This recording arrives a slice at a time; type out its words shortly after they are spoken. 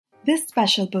This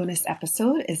special bonus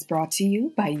episode is brought to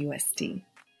you by UST.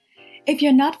 If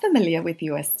you're not familiar with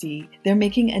UST, they're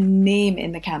making a name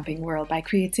in the camping world by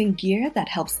creating gear that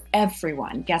helps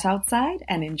everyone get outside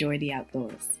and enjoy the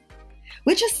outdoors,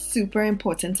 which is super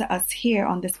important to us here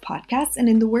on this podcast and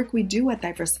in the work we do at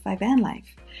Diversify Van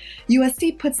Life.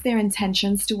 UST puts their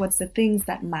intentions towards the things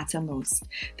that matter most.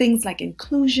 Things like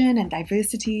inclusion and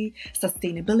diversity,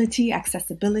 sustainability,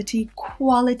 accessibility,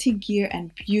 quality gear,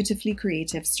 and beautifully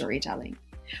creative storytelling.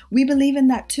 We believe in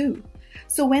that too.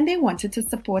 So when they wanted to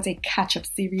support a catch-up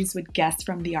series with guests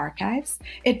from the archives,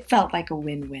 it felt like a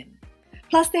win-win.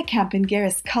 Plus, their camping gear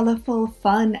is colorful,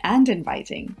 fun, and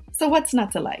inviting. So what's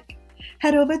not to like?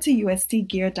 Head over to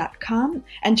ustgear.com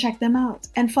and check them out,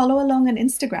 and follow along on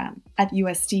Instagram at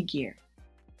ustgear.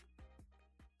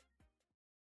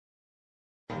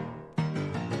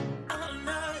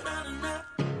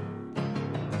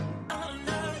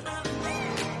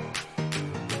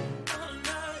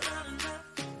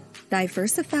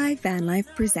 Diversify Van Life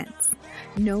presents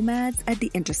Nomads at the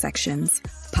Intersections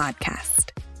podcast.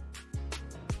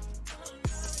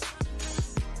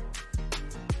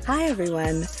 Hi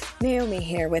everyone, Naomi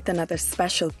here with another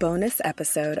special bonus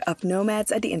episode of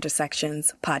Nomads at the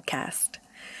Intersections podcast.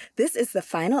 This is the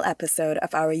final episode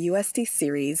of our UST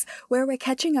series where we're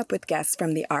catching up with guests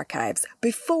from the archives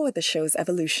before the show's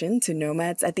evolution to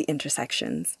Nomads at the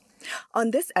Intersections.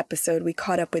 On this episode, we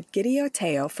caught up with Giddi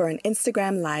Oteo for an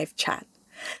Instagram live chat.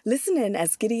 Listen in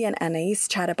as Giddi and Anais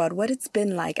chat about what it's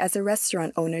been like as a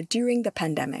restaurant owner during the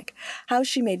pandemic, how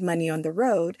she made money on the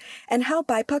road, and how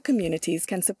BIPOC communities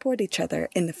can support each other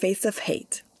in the face of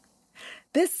hate.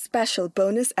 This special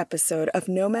bonus episode of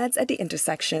Nomads at the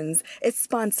Intersections is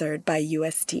sponsored by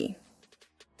UST.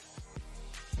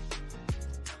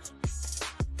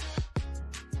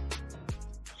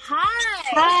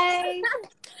 Hi!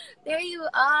 There you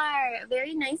are.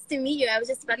 Very nice to meet you. I was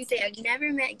just about to say, I've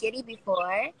never met Giddi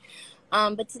before.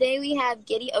 But today we have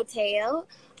Giddi Oteo,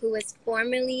 who was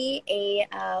formerly a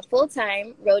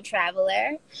full-time road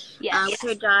traveler with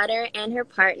her daughter and her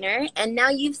partner. And now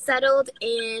you've settled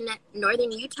in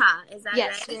northern Utah. Is that right?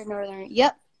 Yes, we're northern.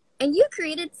 Yep. And you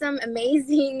created some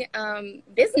amazing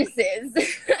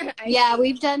businesses. Yeah,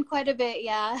 we've done quite a bit,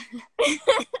 yeah.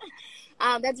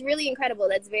 That's really incredible.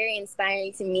 That's very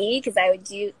inspiring to me because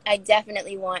I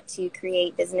definitely want to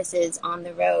create businesses on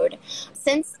the road.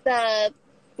 Since the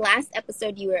last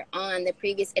episode you were on, the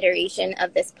previous iteration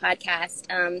of this podcast,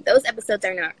 those episodes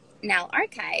are now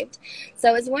archived. So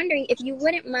I was wondering if you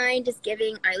wouldn't mind just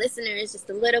giving our listeners just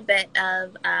a little bit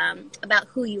of about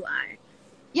who you are.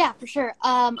 Yeah, for sure.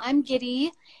 I'm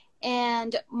Giddi,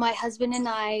 and my husband and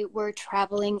I were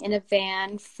traveling in a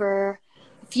van for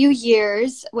a few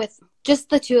years with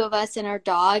just the two of us and our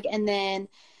dog. And then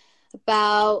it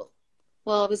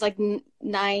was like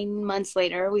 9 months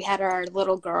later, we had our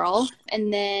little girl.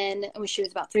 And then when she was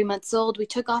about 3 months old, we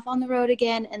took off on the road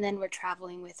again, and then we're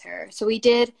traveling with her. So we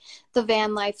did the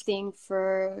van life thing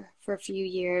for a few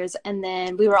years. And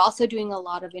then we were also doing a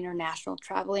lot of international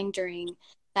traveling during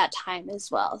that time as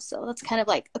well. So that's kind of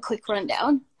like a quick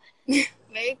rundown.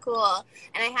 Very cool.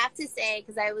 And I have to say,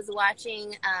 because I was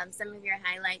watching some of your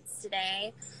highlights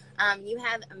today, you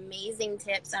have amazing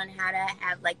tips on how to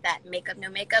have like that makeup, no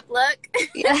makeup look.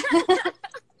 Yeah.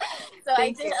 So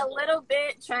I did a little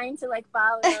bit trying to like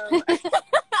follow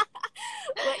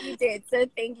what you did. So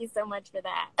thank you so much for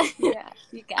that. Yeah,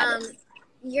 you got it.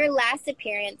 Your last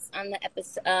appearance on the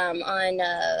episode on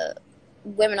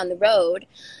Women on the Road,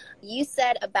 you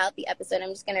said about the episode,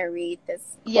 I'm just going to read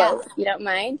this quote, if you don't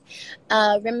mind.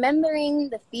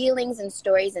 Remembering the feelings and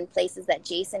stories and places that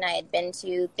Jason and I had been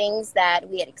to, things that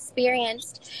we had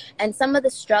experienced, and some of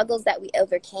the struggles that we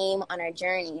overcame on our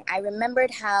journey. I remembered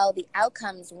how the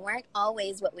outcomes weren't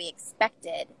always what we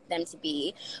expected them to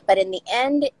be, but in the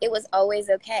end, it was always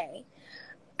okay.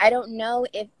 I don't know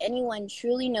if anyone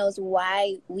truly knows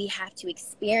why we have to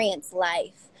experience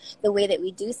life the way that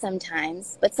we do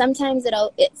sometimes, but sometimes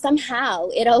somehow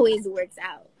it always works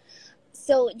out.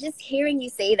 So just hearing you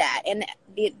say that, and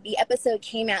the episode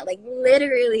came out like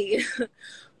literally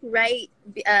right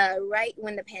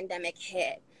when the pandemic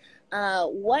hit.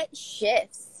 What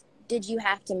shifts did you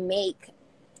have to make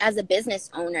as a business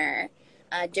owner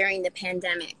during the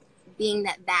pandemic, being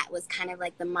that was kind of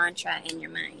like the mantra in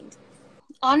your mind?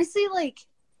 Honestly, like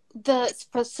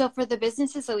for the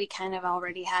businesses that we kind of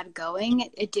already had going,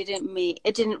 it didn't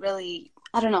really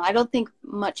I don't know. I don't think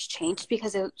much changed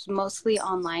because it was mostly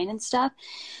online and stuff.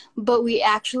 But we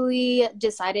actually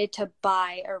decided to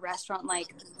buy a restaurant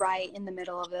like right in the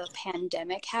middle of the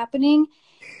pandemic happening.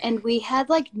 And we had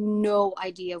like no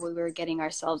idea what we were getting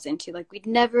ourselves into. Like we'd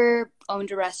never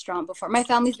owned a restaurant before. My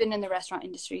family's been in the restaurant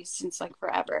industry since like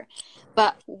forever.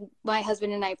 But my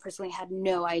husband and I personally had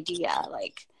no idea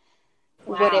like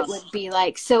what it would be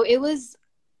like. So it was,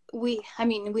 we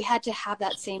had to have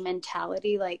that same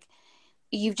mentality. Like,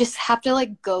 you just have to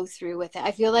like go through with it.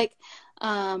 I feel like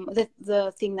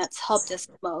the thing that's helped us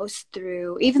most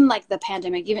through even like the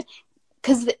pandemic, even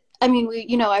because we,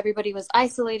 everybody was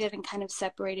isolated and kind of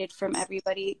separated from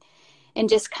everybody, and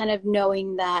just kind of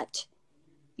knowing that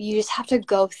you just have to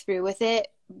go through with it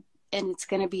and it's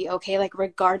going to be okay. Like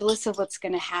regardless of what's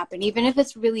going to happen, even if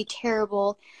it's really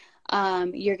terrible,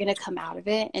 you're going to come out of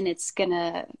it and it's going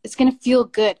to feel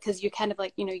good because you kind of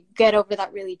like, you get over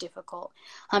that really difficult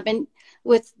and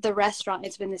with the restaurant,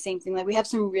 it's been the same thing. Like we have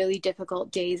some really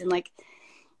difficult days and like,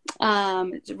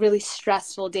 really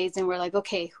stressful days. And we're like,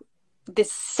 okay,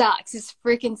 this sucks. This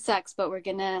freaking sucks, but we're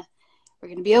going to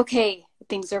be okay.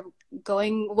 Things are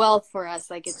going well for us.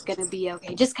 Like it's going to be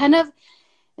okay. Just kind of,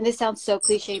 and this sounds so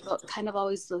cliche, but kind of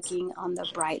always looking on the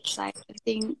bright side of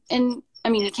things. And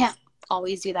you can't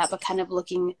always do that, but kind of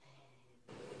looking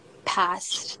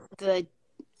past the,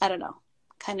 I don't know,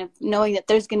 kind of knowing that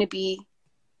there's going to be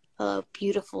a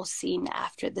beautiful scene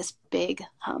after this big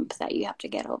hump that you have to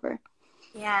get over.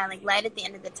 Yeah, like light at the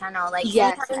end of the tunnel. Like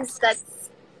sometimes that's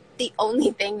the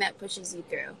only thing that pushes you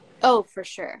through. Oh, for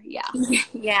sure. Yeah.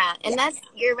 Yeah. And that's,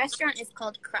 your restaurant is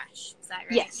called Crush. Is that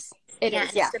right? Yes, it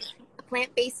is. Yeah. It's a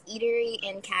plant-based eatery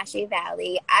in Cache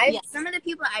Valley. Some of the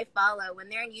people I follow, when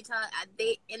they're in Utah,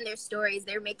 they, in their stories,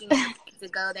 they're making it to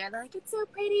go there. They're like, it's so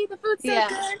pretty. The food's so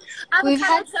good.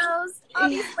 Avocado toast, all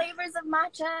these flavors of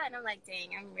matcha. And I'm like, dang,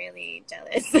 I'm really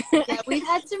jealous. Yeah, we've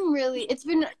had some really,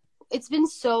 it's been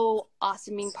so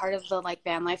awesome being part of the like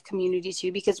van life community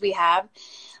too, because we have,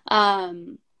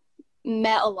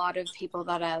 met a lot of people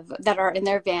that are in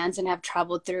their vans and have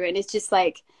traveled through, and it's just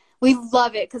like we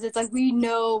love it because it's like we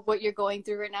know what you're going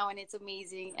through right now and it's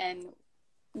amazing, and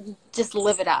just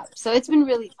live it up. So it's been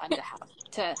really fun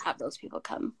to have those people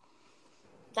come.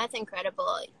 That's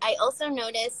incredible. I also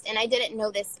noticed, and I didn't know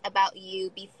this about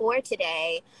you before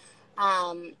today,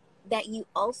 that you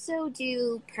also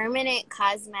do permanent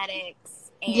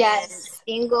cosmetics and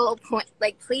single point.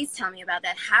 Like, please tell me about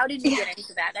that. How did you get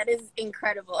into that? That is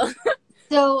incredible.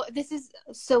 So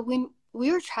when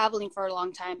we were traveling for a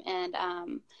long time, and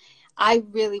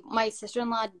my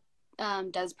sister-in-law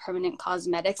does permanent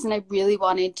cosmetics, and I really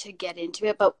wanted to get into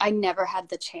it, but I never had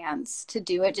the chance to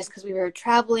do it just because we were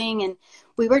traveling and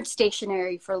we weren't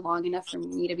stationary for long enough for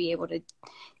me to be able to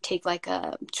take like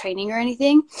a training or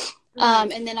anything.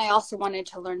 And then I also wanted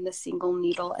to learn the single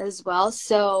needle as well.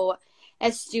 So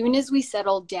as soon as we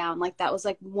settled down, like that was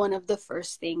like one of the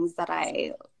first things that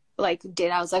I like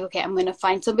did. I was like, okay, I'm going to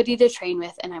find somebody to train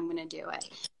with and I'm going to do it.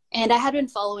 And I had been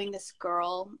following this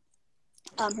girl,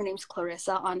 her name's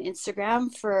Clarissa, on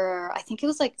Instagram for, I think it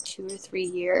was like 2 or 3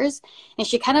 years. And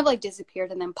she kind of like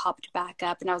disappeared and then popped back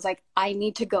up. And I was like, I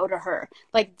need to go to her.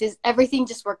 Like everything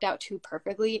just worked out too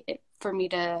perfectly for me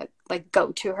to like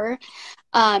go to her.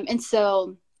 And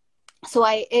so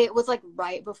it was like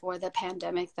right before the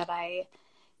pandemic that I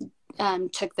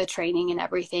took the training and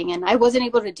everything. And I wasn't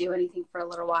able to do anything for a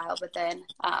little while, but then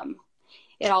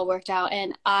it all worked out.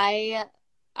 And I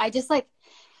just like,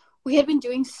 we had been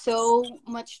doing so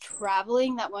much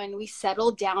traveling that when we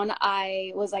settled down,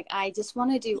 I was like, I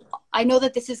know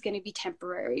that this is going to be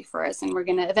temporary for us and we're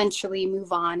going to eventually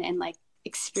move on and like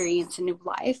experience a new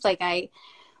life. Like I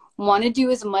want to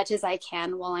do as much as I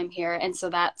can while I'm here. And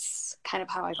so that's kind of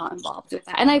how I got involved with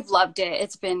that. And I've loved it.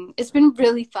 It's been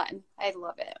really fun. I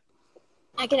love it.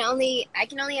 I can only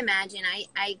imagine.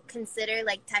 I consider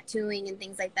like tattooing and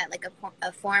things like that like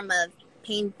a form of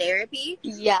pain therapy.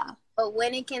 Yeah. But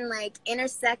when it can like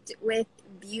intersect with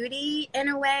beauty in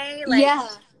a way, like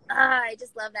I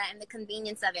just love that, and the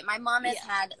convenience of it. My mom has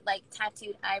had like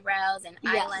tattooed eyebrows and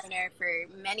eyeliner for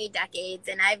many decades,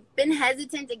 and I've been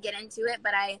hesitant to get into it,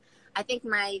 but I think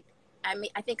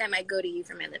I might go to you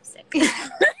for my lipstick.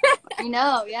 I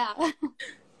know, yeah.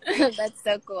 That's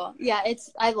so cool. Yeah,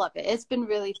 I love it. It's been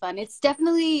really fun. It's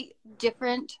definitely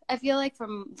different, I feel like,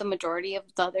 from the majority of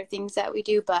the other things that we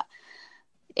do, but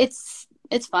it's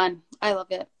fun. I love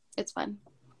it. It's fun.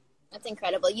 That's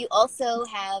incredible. You also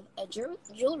have a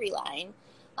jewelry line,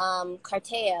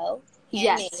 Oteo,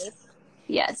 handmade. Yes.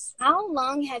 Yes. How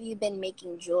long have you been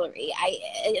making jewelry?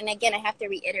 And again, I have to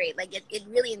reiterate, like it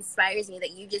really inspires me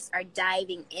that you just are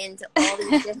diving into all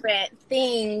these different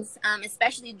things,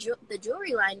 especially the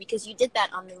jewelry line, because you did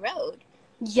that on the road.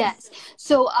 Yes.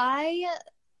 So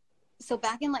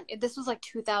back in like, this was like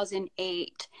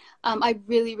 2008, I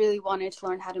really, really wanted to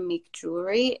learn how to make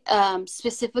jewelry.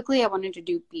 Specifically, I wanted to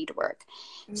do beadwork.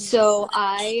 So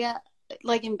I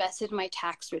like invested my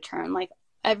tax return, like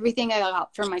everything I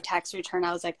got from my tax return.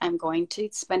 I was like, I'm going to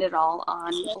spend it all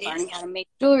on learning how to make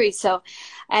jewelry. So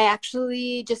I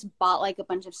actually just bought like a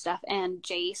bunch of stuff, and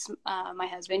Jace, my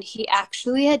husband, he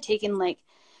actually had taken like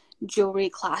jewelry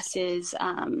classes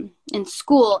in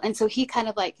school. And so he kind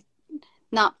of like,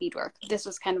 not beadwork, this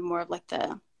was kind of more of like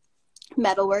the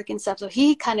metalwork and stuff. So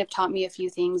he kind of taught me a few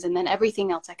things, and then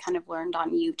everything else I kind of learned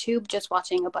on YouTube, just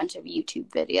watching a bunch of YouTube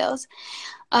videos.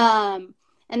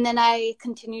 And then I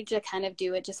continued to kind of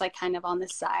do it just like kind of on the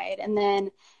side. And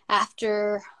then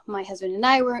after my husband and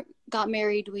I got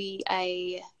married,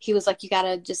 he was like, you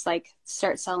gotta just like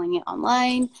start selling it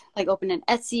online, like open an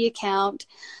Etsy account.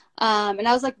 And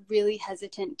I was like really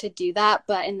hesitant to do that,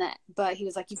 but he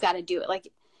was like, you've got to do it. Like,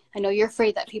 I know you're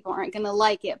afraid that people aren't going to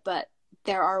like it, but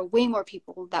there are way more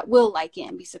people that will like it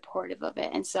and be supportive of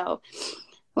it. And so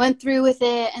went through with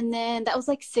it. And then that was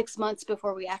like 6 months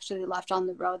before we actually left on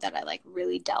the road that I like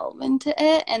really delved into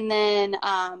it. And then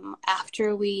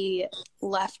after we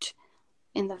left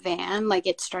in the van, like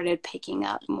it started picking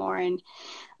up more. And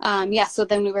so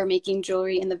then we were making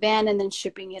jewelry in the van and then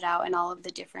shipping it out in all of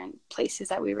the different places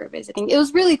that we were visiting. It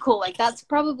was really cool. Like that's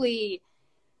probably,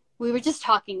 we were just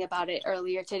talking about it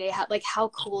earlier today, how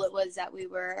cool it was that we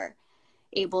were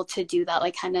able to do that,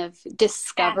 like kind of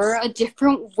discover a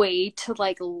different way to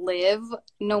like live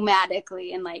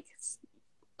nomadically and like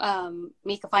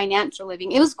make a financial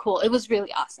living. It was cool. It was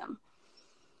really awesome.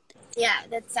 Yeah,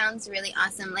 that sounds really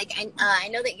awesome. Like I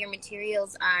know that your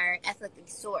materials are ethically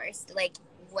sourced. Like,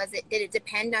 did it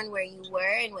depend on where you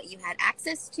were and what you had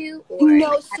access to? Or no,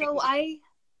 like, so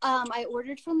I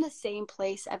ordered from the same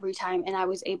place every time, and I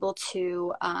was able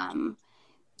to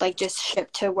like just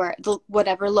ship to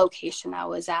whatever location I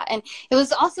was at. And it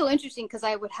was also interesting because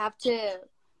I would have to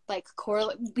like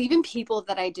correlate even people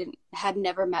that I had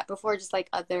never met before, just like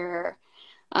other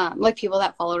like people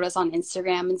that followed us on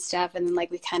Instagram and stuff. And then like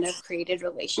we kind of created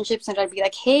relationships, and I'd be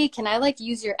like, hey, can I like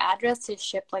use your address to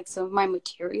ship like some of my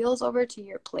materials over to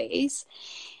your place?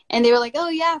 And they were like, oh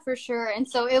yeah, for sure. And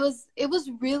so it was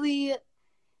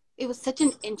such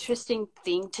an interesting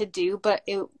thing to do, but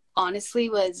it honestly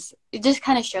it just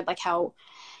kind of showed like how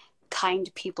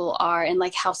kind people are and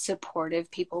like how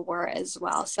supportive people were as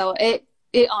well. So it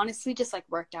honestly just like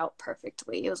worked out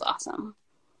perfectly. It was awesome.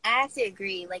 I have to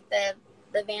agree. Like the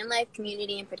van life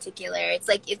community in particular, it's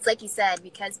like you said,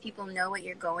 because people know what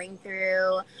you're going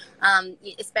through,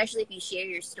 especially if you share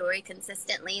your story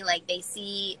consistently, like they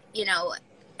see, you know,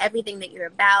 everything that you're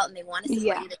about, and they want to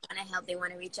support you, they want to help, they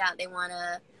want to reach out, they want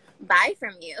to buy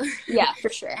from you. Yeah, for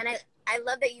sure. And I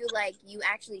love that you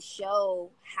actually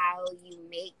show how you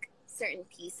make certain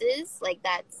pieces. Like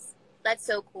that's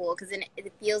so cool, because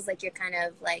it feels like you're kind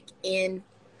of like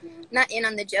not in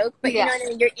on the joke, but you know what I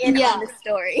mean? You're in on the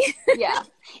story. Yeah.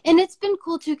 And it's been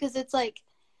cool too, because it's like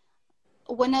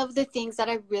one of the things that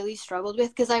I really struggled with,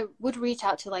 because I would reach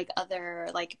out to like other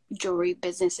like jewelry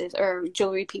businesses or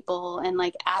jewelry people and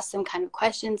like ask them kind of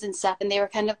questions and stuff. And they were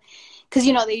kind of, because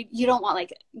you know, you don't want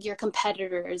like your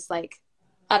competitors, like,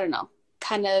 I don't know,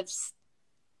 kind of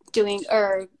doing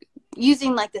or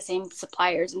using like the same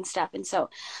suppliers and stuff. And so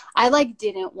I like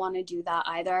didn't want to do that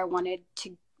either. I wanted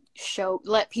to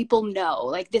let people know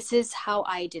like this is how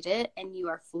I did it and you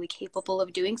are fully capable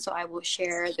of doing so. I will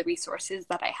share the resources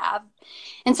that I have.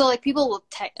 And so like people will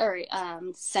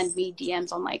send me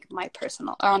DMs on like my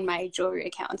personal or on my jewelry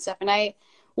account and stuff, and I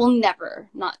will never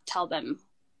not tell them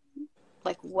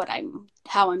like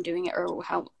how I'm doing it or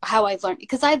how I learned,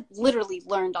 because I literally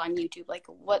learned on YouTube. Like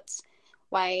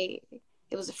why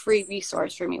it was a free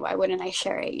resource for me. Why wouldn't I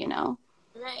share it, you know?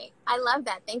 Right. I love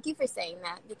that. Thank you for saying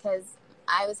that, because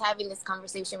I was having this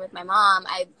conversation with my mom.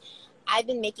 I've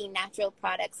been making natural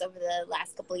products over the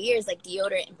last couple of years, like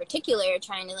deodorant in particular,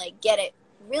 trying to like get it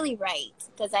really right,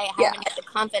 because I haven't had the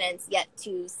confidence yet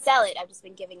to sell it. I've just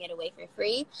been giving it away for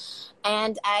free.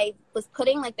 And I was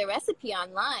putting like the recipe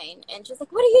online, and she's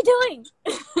like, what are you doing?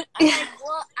 I'm like,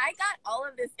 well, I got all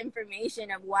of this information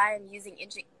of why I'm using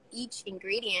each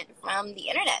ingredient from the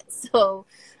internet. So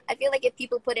I feel like if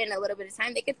people put in a little bit of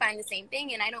time, they could find the same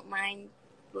thing, and I don't mind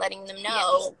letting them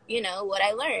know, you know, what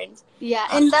I learned. Yeah,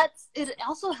 and it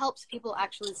also helps people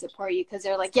actually support you, because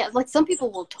they're like, like some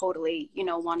people will totally, you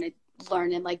know, want to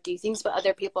learn and like do things, but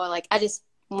other people are like, I just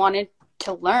wanted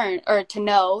to learn or to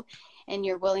know, and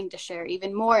you're willing to share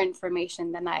even more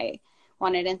information than I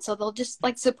wanted, and so they'll just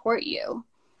like support you.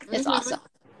 It's awesome.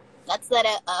 That's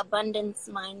that abundance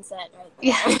mindset right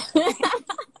there. Yeah.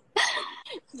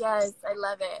 Yes, I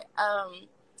love it.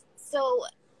 So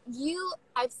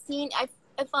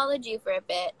I've followed you for a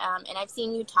bit, and I've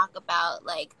seen you talk about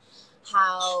like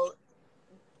how,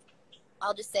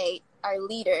 I'll just say, our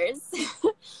leaders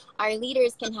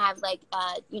can have like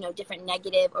different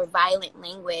negative or violent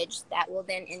language that will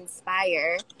then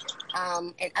inspire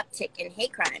an uptick in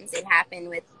hate crimes. It happened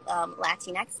with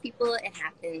Latinx people. It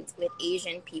happened with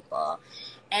Asian people,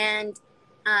 and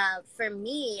for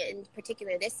me in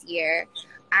particular this year,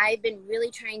 I've been really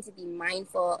trying to be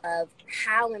mindful of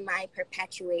how am I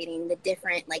perpetuating the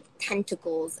different like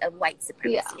tentacles of white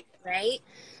supremacy, right?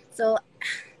 So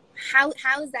how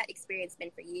has that experience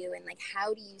been for you, and like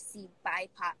how do you see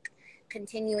BIPOC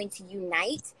continuing to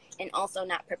unite and also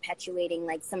not perpetuating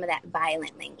like some of that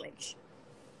violent language?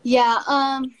 Yeah.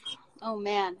 Oh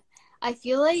man, I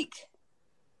feel like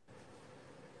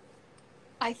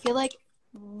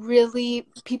really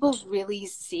people really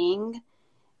seeing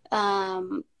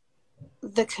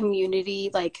the community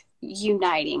like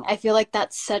uniting. I feel like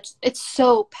it's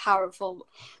so powerful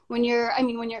when you're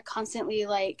constantly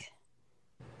like,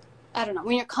 I don't know,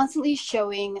 when you're constantly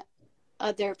showing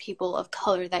other people of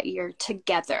color that you're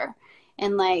together,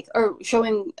 and like, or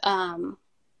showing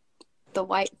the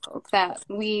white folk that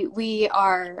we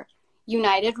are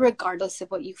united regardless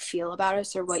of what you feel about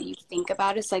us or what you think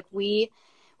about us. Like we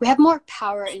have more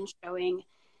power in showing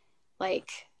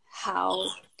like how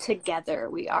together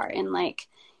we are, and like,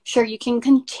 sure, you can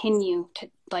continue to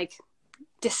like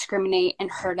discriminate and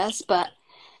hurt us, but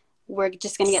we're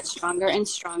just gonna get stronger and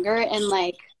stronger and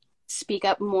like speak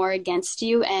up more against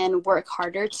you and work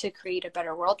harder to create a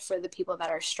better world for the people that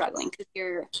are struggling, because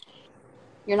you're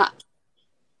not,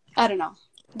 I don't know,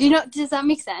 does that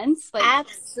make sense? Like,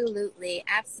 Absolutely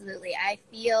I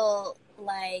feel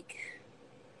like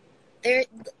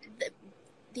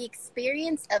the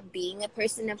experience of being a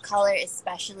person of color,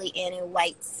 especially in a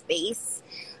white space,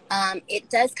 it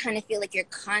does kind of feel like you're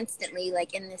constantly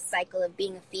like in this cycle of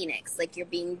being a phoenix. Like you're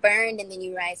being burned and then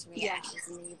you rise from the ashes,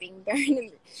 and then you're being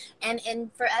burned. And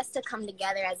for us to come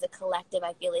together as a collective,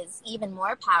 I feel is even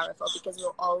more powerful, because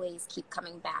we'll always keep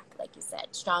coming back, like you said,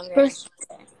 stronger and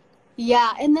stronger.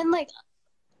 Yeah, and then like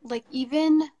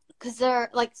even because they're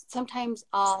like sometimes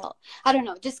I don't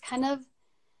know, just kind of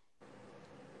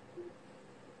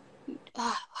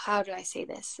how do I say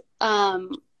this?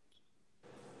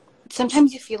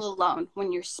 Sometimes you feel alone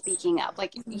when you're speaking up.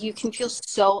 Like you can feel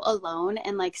so alone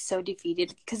and like so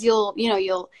defeated, because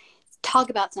you'll talk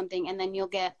about something and then you'll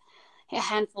get a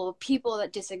handful of people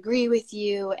that disagree with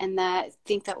you and that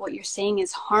think that what you're saying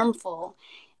is harmful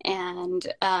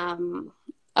and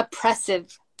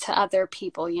oppressive to other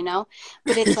people,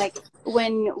 but it's like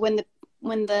when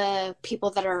the people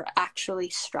that are actually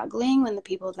struggling, when the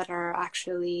people that are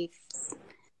actually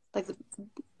like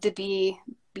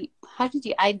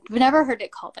I've never heard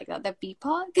it called like that, the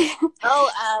BIPOC.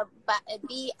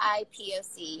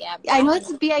 BIPOC, yeah. I know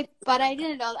it's BI, but I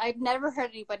didn't know. I've never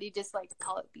heard anybody just like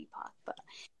call it BIPOC,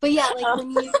 but yeah, like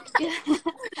when you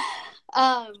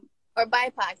or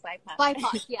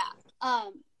BIPOC, yeah.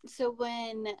 So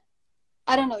when,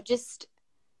 I don't know, just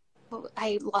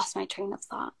I lost my train of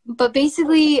thought, but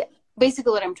basically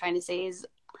what I'm trying to say is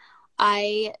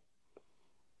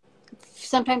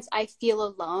sometimes I feel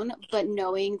alone, but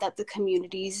knowing that the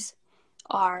communities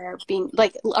are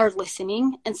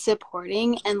listening and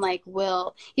supporting, and like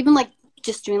will even like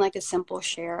just doing like a simple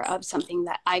share of something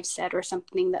that I've said or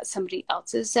something that somebody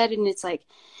else has said, and it's like,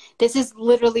 this is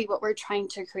literally what we're trying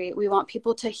to create. We want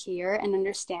people to hear and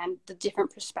understand the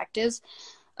different perspectives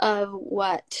of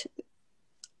what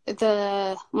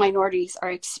the minorities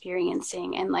are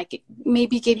experiencing, and like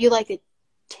maybe give you like a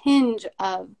tinge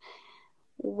of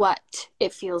what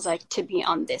it feels like to be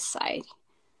on this side.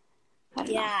 I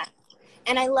don't know.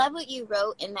 And I love what you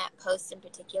wrote in that post in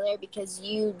particular, because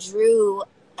you drew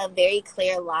a very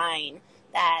clear line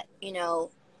that,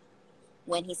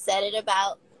 when he said it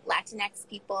about Latinx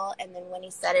people and then when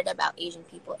he said it about Asian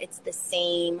people, it's the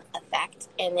same effect.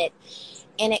 And it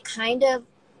kind of,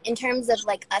 in terms of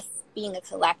like us being a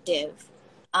collective,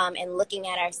 and looking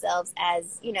at ourselves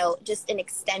as, just an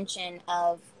extension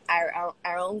of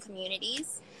our own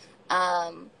communities.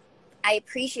 I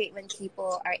appreciate when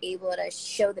people are able to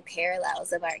show the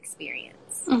parallels of our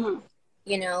experience. Mm-hmm.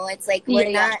 It's like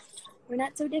we're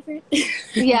not so different.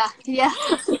 Yeah. Yeah.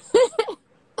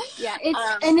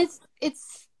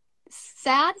 It's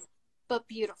sad, but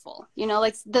beautiful, you know,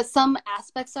 like some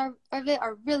aspects of it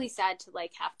are really sad to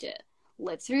like have to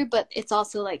live through, but it's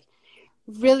also like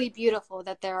really beautiful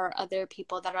that there are other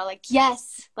people that are like,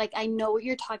 yes, like I know what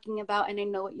you're talking about and I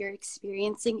know what you're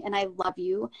experiencing and I love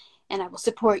you and I will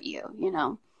support you, you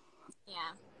know.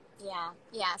 Yeah.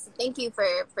 So thank you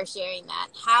for sharing that.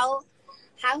 How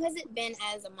has it been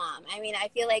as a mom? I mean, I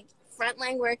feel like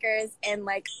frontline workers and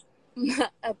like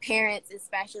parents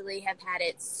especially have had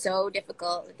it so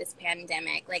difficult with this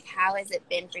pandemic. Like, how has it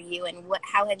been for you, and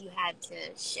how have you had to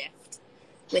shift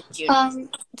with Juniper?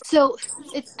 So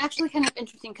it's actually kind of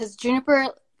interesting because Juniper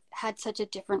had such a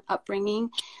different upbringing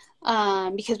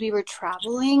because we were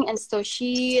traveling, and so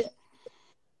she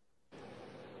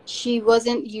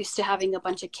wasn't used to having a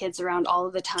bunch of kids around all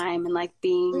of the time and like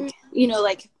being, you know,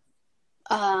 like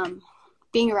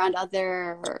being around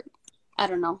other, I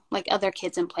don't know, like other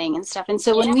kids and playing and stuff. And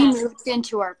so when we moved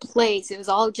into our place, it was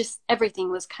all just,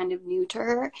 everything was kind of new to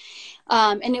her.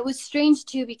 And it was strange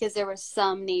too, because there was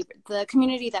the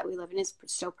community that we live in was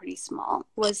still pretty small.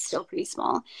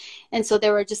 And so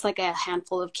there were just like a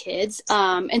handful of kids.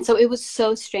 And so it was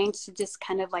so strange to just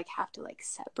kind of like have to like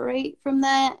separate from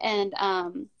that. And,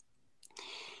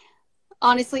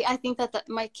 honestly, I think that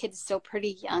my kid's still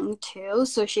pretty young too,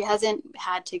 so she hasn't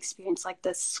had to experience like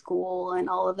the school and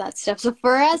all of that stuff. So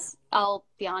for us, I'll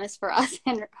be honest, for us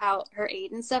and how her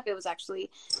age and stuff, it was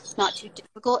actually not too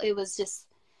difficult. It was just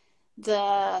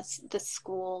the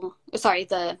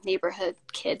neighborhood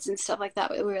kids and stuff like that.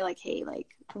 We were like, hey,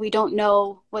 like we don't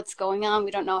know what's going on.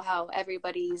 We don't know how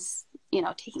everybody's, you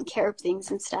know, taking care of things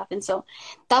and stuff. And so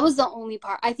that was the only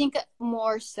part. I think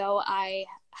more so I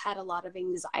had a lot of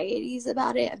anxieties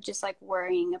about it, of just like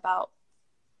worrying about,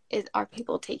 are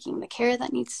people taking the care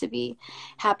that needs to be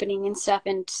happening and stuff.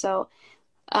 And so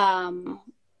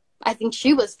I think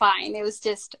she was fine. It was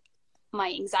just my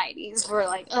anxieties were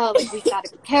like, oh, like, we got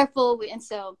to be careful. And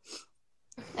so,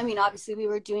 I mean, obviously we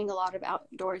were doing a lot of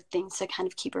outdoor things to kind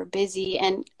of keep her busy.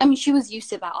 And I mean, she was used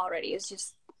to that already. It's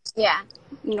just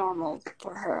normal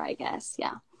for her, I guess.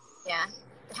 Yeah.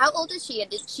 How old is she?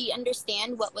 Did she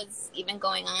understand what was even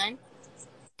going on?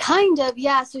 Kind of,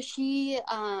 yeah. So she,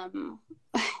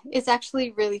 it's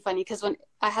actually really funny because when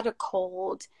I had a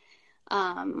cold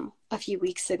a few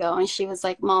weeks ago, and she was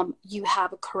like, Mom, you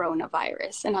have a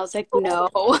coronavirus. And I was like,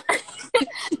 no,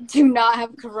 do not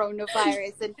have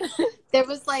coronavirus. And there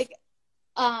was like,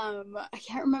 I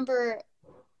can't remember,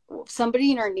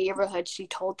 somebody in our neighborhood, she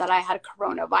told that I had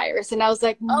coronavirus. And I was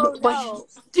like, oh, no.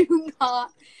 Do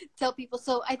not tell people.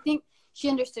 So I think she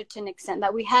understood to an extent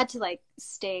that we had to like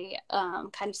stay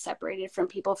kind of separated from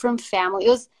people, from family.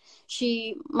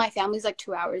 My family's like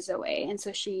 2 hours away. And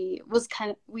so she was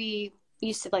we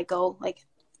used to like go like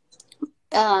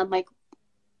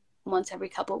once every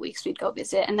couple of weeks we'd go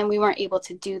visit, and then we weren't able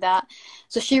to do that.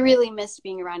 So she really missed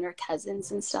being around her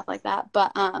cousins and stuff like that.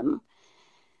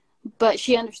 But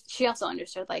she also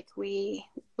understood, like,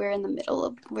 we're in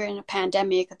a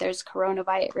pandemic, there's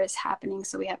coronavirus happening,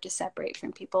 so we have to separate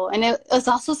from people. And it was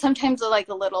also sometimes like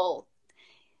a little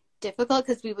difficult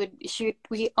because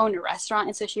we own a restaurant,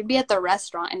 and so she'd be at the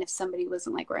restaurant, and if somebody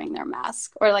wasn't like wearing their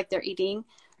mask or like they're eating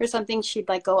or something, she'd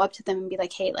like go up to them and be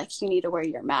like, hey, like, you need to wear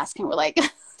your mask. And we're like,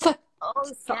 oh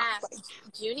snap,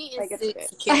 Junie is like,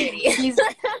 security.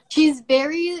 she's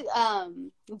very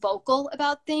vocal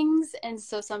about things, and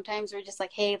so sometimes we're just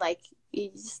like, hey, like, you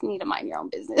just need to mind your own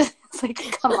business. It's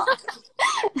like, come on.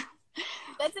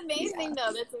 That's amazing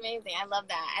though. That's amazing. I love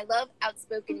that. I love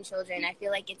outspoken children. I feel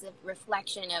like it's a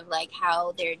reflection of like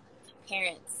how their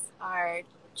parents are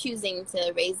choosing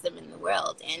to raise them in the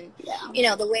world. And you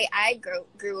know, the way I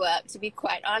grew up, to be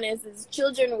quite honest, is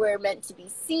children were meant to be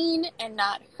seen and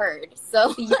not heard.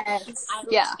 So yes.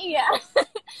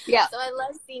 Yeah. So I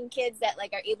love seeing kids that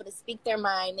like are able to speak their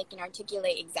mind. They can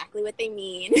articulate exactly what they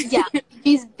mean. Yeah,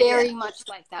 she's very much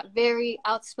like that. Very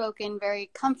outspoken,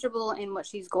 very comfortable in what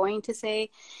she's going to say.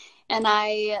 And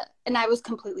I was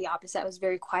completely opposite. I was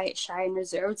very quiet, shy, and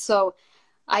reserved. So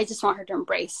I just want her to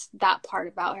embrace that part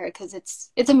about her because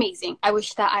it's amazing. I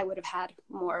wish that I would have had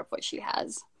more of what she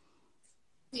has.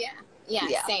 Yeah.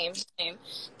 Same.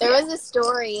 There was a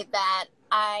story that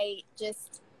I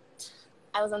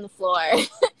was on the floor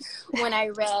when I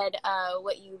read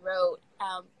what you wrote.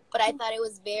 But I thought it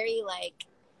was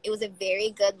a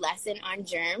very good lesson on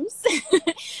germs.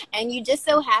 And you just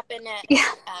so happened to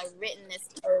have written this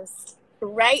post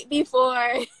right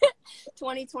before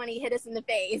 2020 hit us in the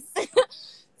face.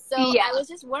 So I was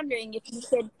just wondering if you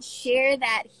could share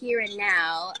that here and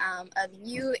now of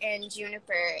you and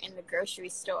Juniper in the grocery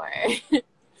store.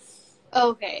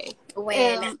 Okay.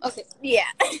 Okay.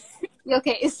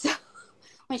 Okay, so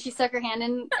when she stuck her hand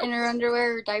in her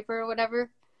underwear or diaper or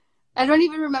whatever. I don't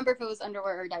even remember if it was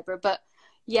underwear or diaper, but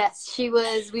yes, we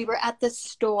were at the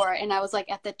store and I was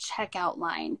like at the checkout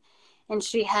line and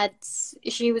she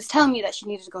was telling me that she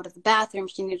needed to go to the bathroom.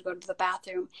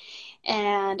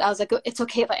 And I was like, it's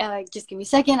okay if I just give me a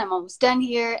second. I'm almost done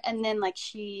here. And then like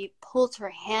she pulled her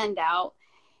hand out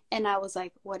and I was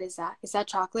like, what is that? Is that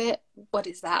chocolate? What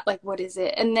is that? Like, what is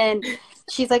it? And then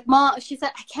she's like, Mom, she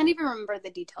said, I can't even remember the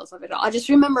details of it all. I just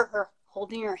remember her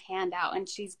holding her hand out and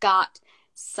she's got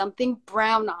something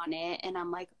brown on it. And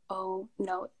I'm like, oh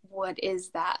no, what is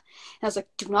that? And I was like,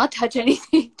 do not touch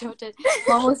anything. Don't touch.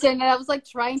 Almost. And I was like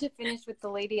trying to finish with the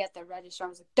lady at the register. I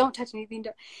was like, don't touch anything.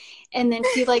 And then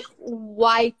she like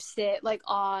wipes it like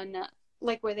on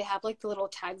like where they have like the little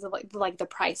tags of like the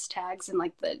price tags and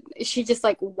like she just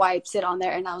like wipes it on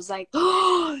there. And I was like,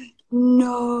 oh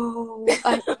no.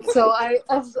 I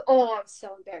was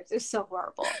so embarrassed. It was so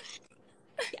horrible.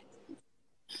 Yeah.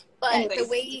 But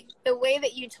anyways. the way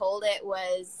that you told it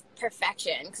was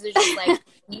perfection, because it's just like,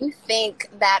 you think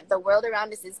that the world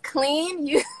around us is clean.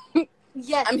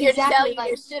 Yes, I'm here exactly. to tell you like,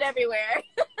 there's shit everywhere.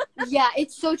 Yeah,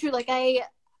 it's so true. Like I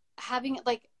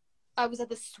was at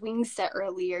the swing set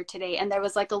earlier today and there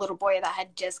was like a little boy that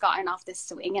had just gotten off the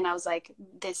swing and I was like,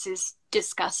 this is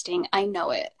disgusting. I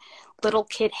know it. Little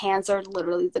kid hands are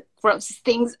literally the grossest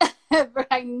things ever.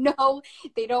 I know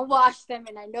they don't wash them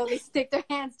and I know they stick their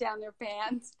hands down their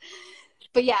pants.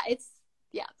 But yeah,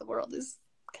 the world is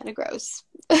kind of gross.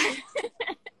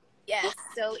 Yes.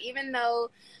 So even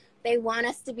though they want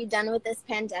us to be done with this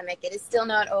pandemic, it is still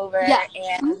not over. Yeah.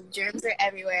 And germs are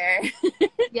everywhere.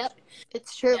 Yep,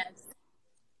 it's true. Yes.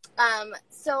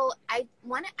 So I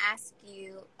want to ask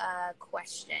you a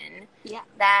question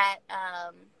that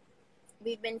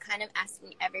we've been kind of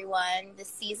asking everyone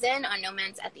this season on No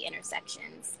Man's at the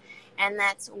Intersections. And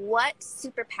that's, what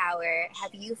superpower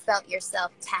have you felt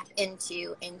yourself tap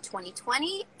into in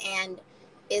 2020? And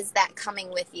is that coming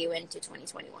with you into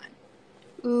 2021?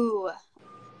 Ooh,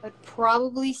 I'd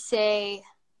probably say...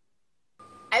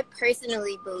 I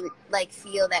personally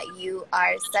feel that you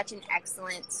are such an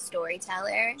excellent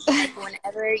storyteller.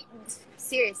 Like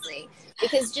seriously,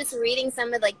 because just reading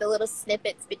some of like the little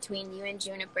snippets between you and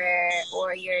Juniper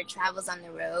or your travels on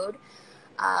the road,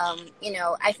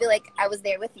 I feel like I was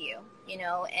there with you,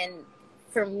 and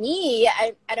for me,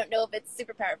 I don't know if it's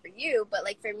superpower for you, but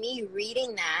like for me,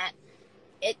 reading that,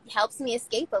 it helps me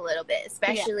escape a little bit,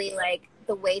 especially like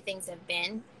the way things have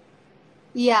been.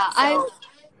 Yeah, so,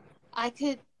 I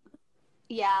could,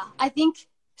 I think,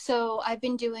 so I've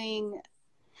been doing,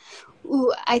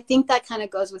 I think that kind of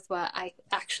goes with what I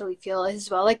actually feel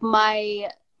as well. Like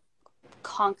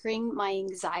conquering my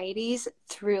anxieties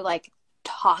through like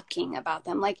talking about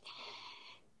them. Like,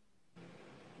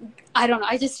 I don't know.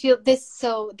 I just feel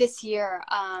this year,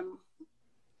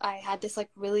 I had this like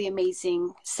really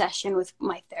amazing session with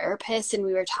my therapist and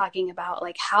we were talking about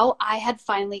like how I had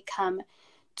finally come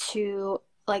to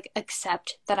like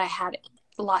accept that I had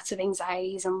lots of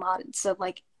anxieties and lots of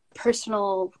like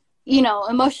personal,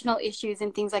 emotional issues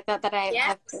and things like that I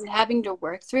have been having to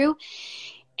work through.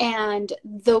 And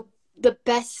the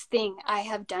best thing I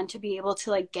have done to be able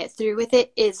to like get through with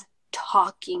it is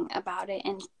talking about it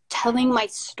and telling my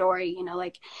story,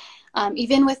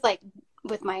 even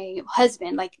with my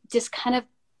husband, like just kind of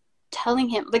telling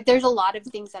him, like there's a lot of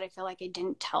things that I feel like I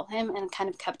didn't tell him and kind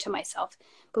of kept to myself,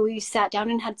 but we sat down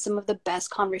and had some of the best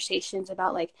conversations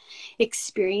about like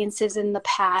experiences in the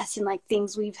past and like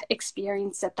things we've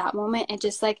experienced at that moment, and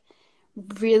just like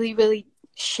really, really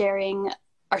sharing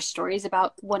our stories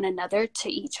about one another to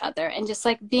each other, and just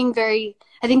like being very,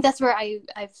 I think that's where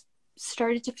I've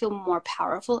started to feel more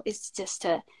powerful, is just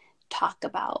to talk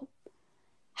about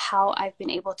how I've been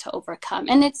able to overcome.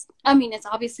 And it's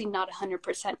obviously not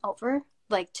 100% over,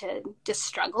 like to just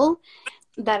struggle,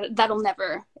 it'll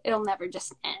never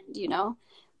just end,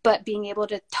 but being able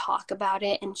to talk about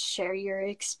it and share your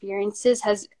experiences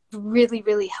has really,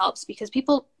 really helps, because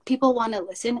people want to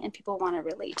listen and people want to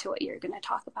relate to what you're going to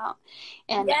talk about.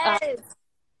 And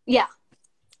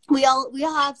we all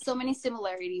have so many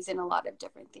similarities in a lot of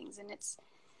different things, and it's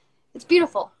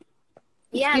beautiful.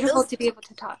 It's beautiful to be able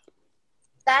to talk.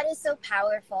 That is so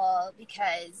powerful,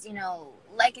 because,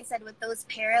 like I said, with those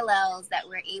parallels that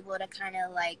we're able to kind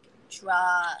of like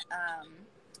draw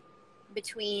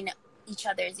between each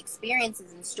other's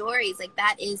experiences and stories, like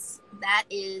that is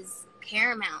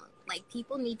paramount. Like,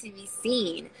 people need to be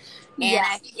seen.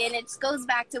 And and it goes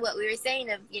back to what we were saying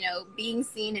of, being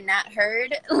seen and not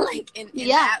heard, like in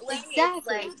that way.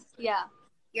 Exactly. It's like,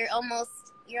 you're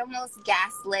almost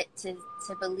gaslit to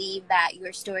believe that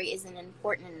your story isn't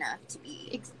important enough to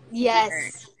be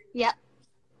heard. Yep.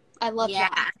 I love Yeah.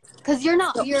 that. Because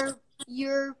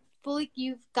you're fully,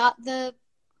 you've got the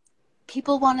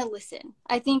people want to listen.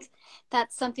 I think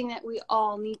that's something that we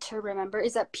all need to remember,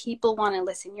 is that people want to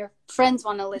listen. Your friends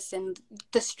want to listen.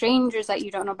 The strangers that you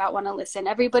don't know about want to listen.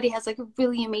 Everybody has like a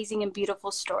really amazing and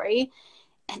beautiful story,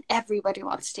 and everybody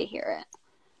wants to hear it.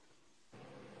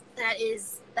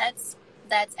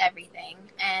 That's everything.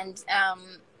 And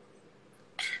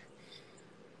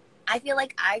I feel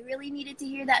like I really needed to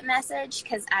hear that message,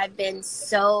 because I've been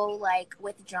so like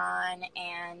withdrawn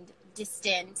and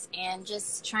distant and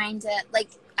just trying to, like,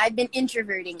 I've been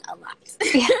introverting a lot.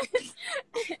 Yeah.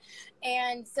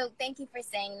 And so thank you for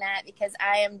saying that, because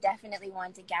I am definitely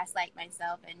one to gaslight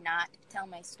myself and not tell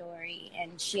my story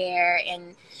and share,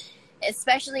 and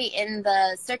especially in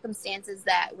the circumstances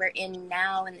that we're in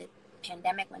now in the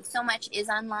pandemic, when so much is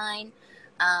online,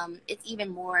 it's even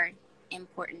more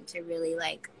important to really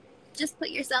like just put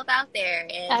yourself out there.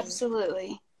 And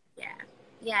Absolutely.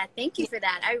 Yeah, thank you for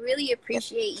that. I really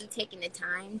appreciate you taking the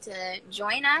time to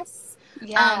join us.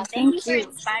 Yeah, thank you for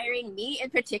inspiring me in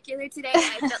particular today.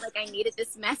 I felt like I needed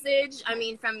this message. I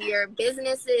mean, from your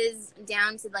businesses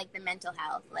down to like the mental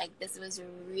health, like this was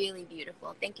really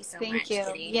beautiful. Thank you so much. Thank you.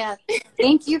 Giddi. Yeah.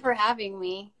 Thank you for having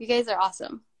me. You guys are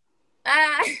awesome.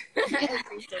 I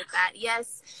appreciate that.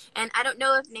 Yes. And I don't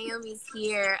know if Naomi's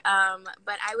here,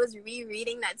 but I was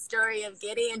rereading that story of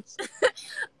Giddi and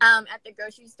at the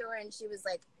grocery store, and she was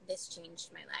like, this changed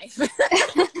my life.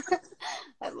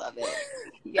 I love it.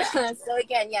 Yeah. So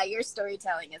again, yeah, your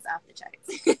storytelling is off the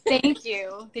charts. Thank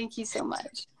you. Thank you so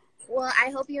much. Well,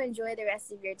 I hope you enjoy the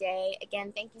rest of your day.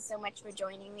 Again, thank you so much for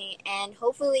joining me, and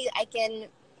hopefully I can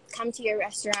come to your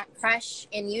restaurant Crush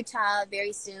in Utah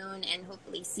very soon, and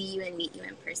hopefully see you and meet you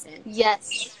in person.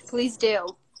 Yes, please do.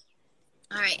 All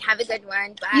right, have a good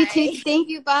one. Bye. You too. Thank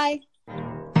you. Bye.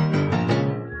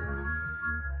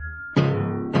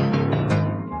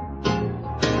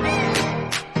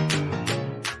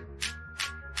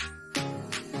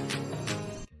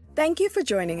 Thank you for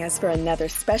joining us for another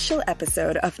special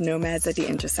episode of Nomads at the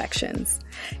Intersections.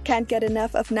 Can't get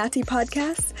enough of Natty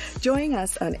Podcasts? Join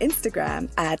us on Instagram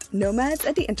at Nomads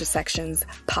at the Intersections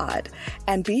Pod,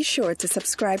 and be sure to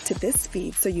subscribe to this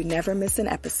feed so you never miss an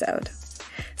episode.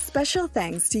 Special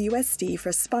thanks to USD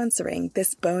for sponsoring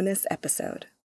this bonus episode.